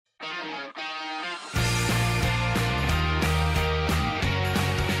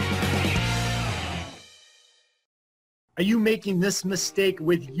Are you making this mistake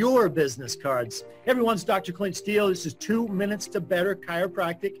with your business cards? Hey everyone, it's Dr. Clint Steele. This is 2 Minutes to Better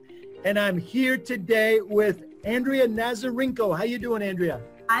Chiropractic. And I'm here today with Andrea Nazarenko. How you doing, Andrea?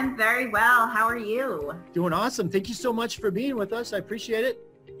 I'm very well. How are you? Doing awesome. Thank you so much for being with us. I appreciate it.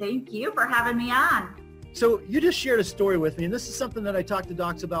 Thank you for having me on. So you just shared a story with me, and this is something that I talk to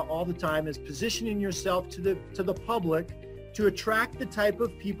docs about all the time, is positioning yourself to the public to attract the type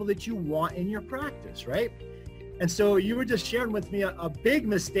of people that you want in your practice, right? And so you were just sharing with me a big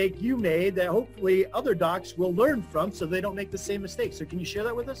mistake you made that hopefully other docs will learn from so they don't make the same mistake. So can you share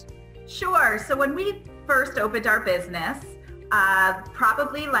that with us? Sure. So when we first opened our business,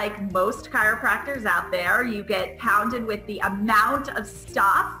 probably like most chiropractors out there, you get pounded with the amount of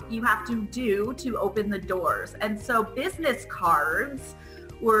stuff you have to do to open the doors. And so business cards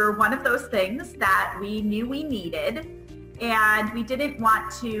were one of those things that we knew we needed. And we didn't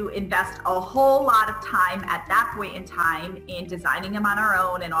want to invest a whole lot of time at that point in time in designing them on our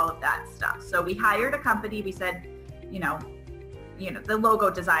own and all of that stuff. So we hired a company. We said, the logo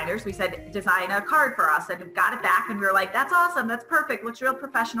designers, we said, design a card for us, and got it back. And we were like, that's awesome. That's perfect. Looks real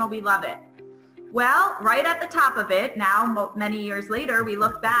professional. We love it. Well, right at the top of it, now many years later, we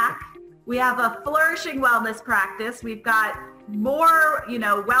look back, we have a flourishing wellness practice. We've got more,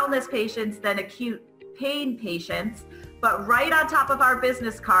 wellness patients than acute pain patients. But right on top of our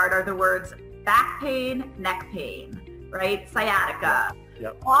business card are the words back pain, neck pain, right? Sciatica.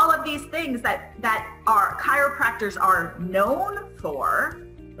 Yep. All of these things that our chiropractors are known for,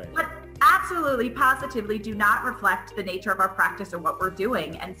 right, but absolutely positively do not reflect the nature of our practice or what we're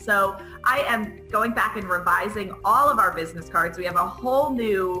doing. And so I am going back and revising all of our business cards. We have a whole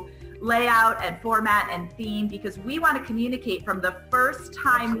new layout and format and theme because we want to communicate from the first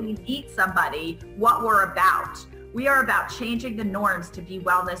time we meet somebody what we're about. We are about changing the norms to be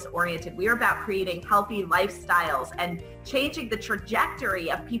wellness oriented. We are about creating healthy lifestyles and changing the trajectory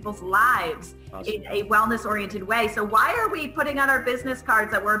of people's lives in a wellness oriented way. So why are we putting on our business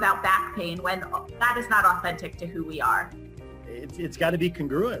cards that we're about back pain when that is not authentic to who we are? It's got to be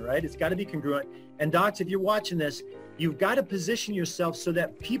congruent, right? It's got to be congruent. And docs, if you're watching this, you've got to position yourself so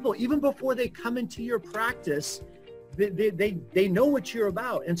that people, even before they come into your practice, they know what you're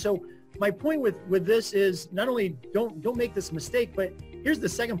about. And so my point with this is not only don't make this mistake, but here's the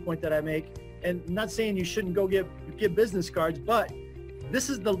second point that I make, and I'm not saying you shouldn't go get business cards, but this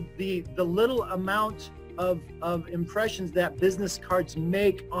is the little amount of impressions that business cards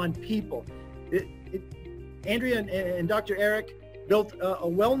make on people. Andrea and Dr. Eric built a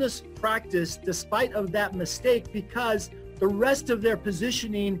wellness practice despite of that mistake because the rest of their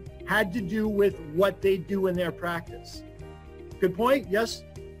positioning had to do with what they do in their practice. Good point? Yes?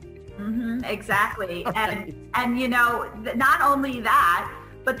 Mm-hmm, exactly. And not only that,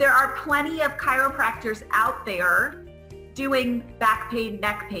 but there are plenty of chiropractors out there doing back pain,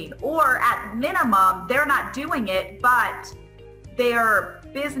 neck pain, or at minimum, they're not doing it, but their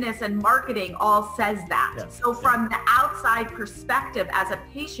business and marketing all says that. Yes. So from the outside perspective as a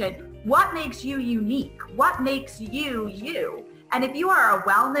patient, what makes you unique? What makes you you? And if you are a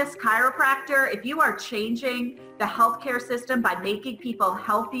wellness chiropractor, if you are changing the healthcare system by making people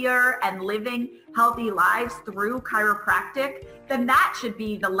healthier and living healthy lives through chiropractic, then that should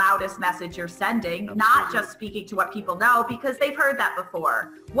be the loudest message you're sending, not just speaking to what people know because they've heard that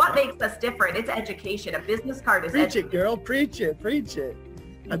before. What makes us different? It's education. A business card is education. Preach it, girl. Preach it.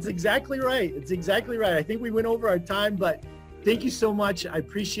 That's exactly right. It's exactly right. I think we went over our time, but thank you so much. I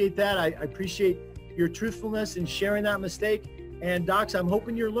appreciate that. I appreciate your truthfulness in sharing that mistake. And docs, I'm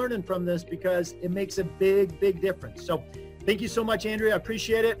hoping you're learning from this because it makes a big, big difference. So thank you so much, Andrea. I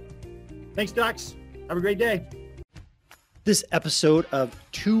appreciate it. Thanks, docs. Have a great day. This episode of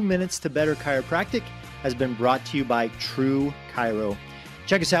 2 Minutes to Better Chiropractic has been brought to you by True Chiro.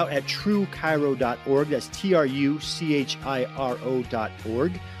 Check us out at truechiro.org. That's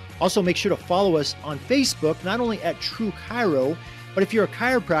TRUCHIRO.org. Also, make sure to follow us on Facebook, not only at True Chiro, but if you're a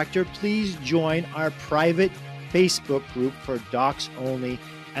chiropractor, please join our private Facebook group for docs only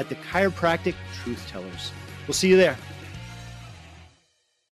at the Chiropractic Truth Tellers. We'll see you there.